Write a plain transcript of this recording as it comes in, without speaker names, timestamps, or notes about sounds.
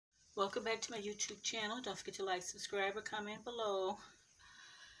Welcome back to my YouTube channel. Don't forget to like, subscribe, or comment below.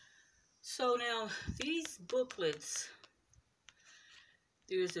 So now, these booklets,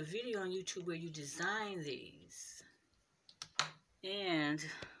 there's a video on YouTube where you design these. And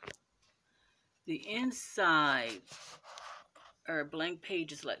the inside are blank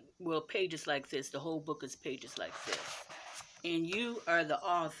pages pages like this. The whole book is pages like this. And you are the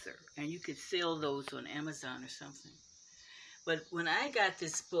author. And you could sell those on Amazon or something. But when I got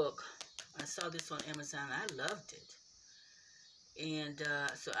this book, I saw this on Amazon. I loved it. And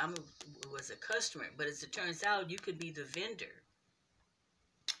so I was a customer. But as it turns out, you could be the vendor.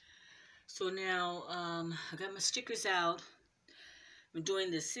 So now I got my stickers out. I'm doing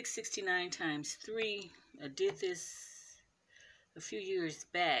this $6.69 times 3. I did this a few years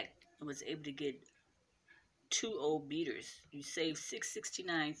back. I was able to get 2 old beaters. You save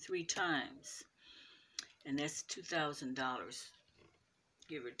 $6.69 3 times. And that's $2,000,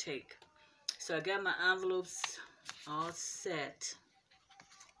 give or take. So I got my envelopes all set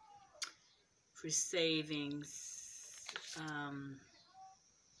for savings. I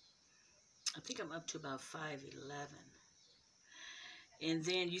think I'm up to about $5.11. And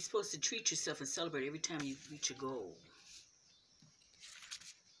then you're supposed to treat yourself and celebrate every time you reach a goal.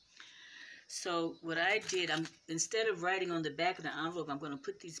 So what I did, instead of writing on the back of the envelope, I'm going to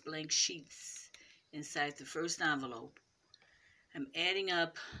put these blank sheets inside the first envelope. I'm adding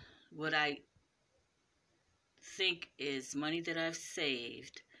up what I think is money that I've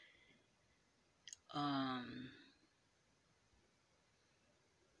saved.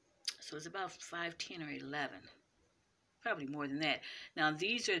 So it's about 5, 10, or 11. Probably more than that. Now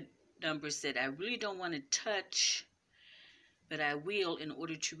these are numbers that I really don't want to touch, but I will in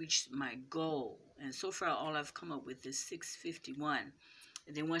order to reach my goal. And so far all I've come up with is $651.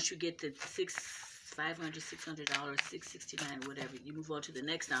 And then once you get the $500, $600, $669, whatever, you move on to the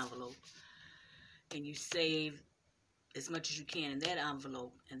next envelope, and you save as much as you can in that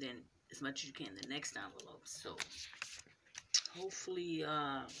envelope, and then as much as you can in the next envelope. So hopefully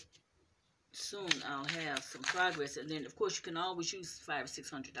soon I'll have some progress. And then of course you can always use $500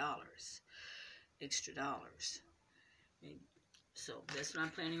 or $600 extra dollars. And so that's what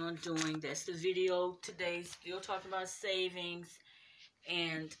I'm planning on doing. That's the video today. Still talking about savings.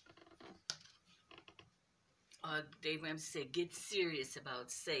 And Dave Ramsey said, get serious about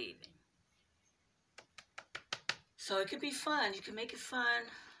saving. So it could be fun. You can make it fun.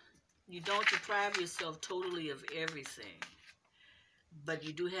 You don't deprive yourself totally of everything. But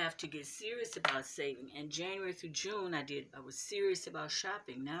you do have to get serious about saving. And January through June, I was serious about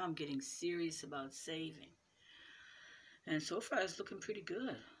shopping. Now I'm getting serious about saving. And so far, it's looking pretty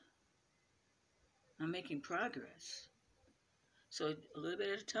good. I'm making progress. So a little bit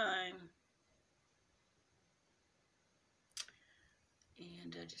at a time.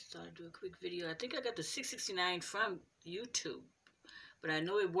 And I just thought I'd do a quick video. I think I got the $6.69 from YouTube. But I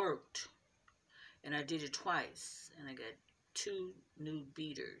know it worked. And I did it twice. And I got 2 new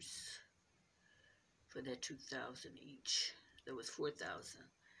beaters for that $2,000 each. That was $4,000.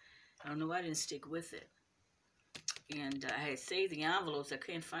 I don't know why I didn't stick with it. And I had saved the envelopes. I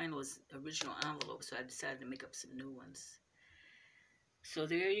couldn't find those original envelopes. So I decided to make up some new ones. So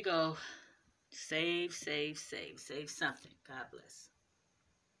there you go. Save, save, save. Save something. God bless.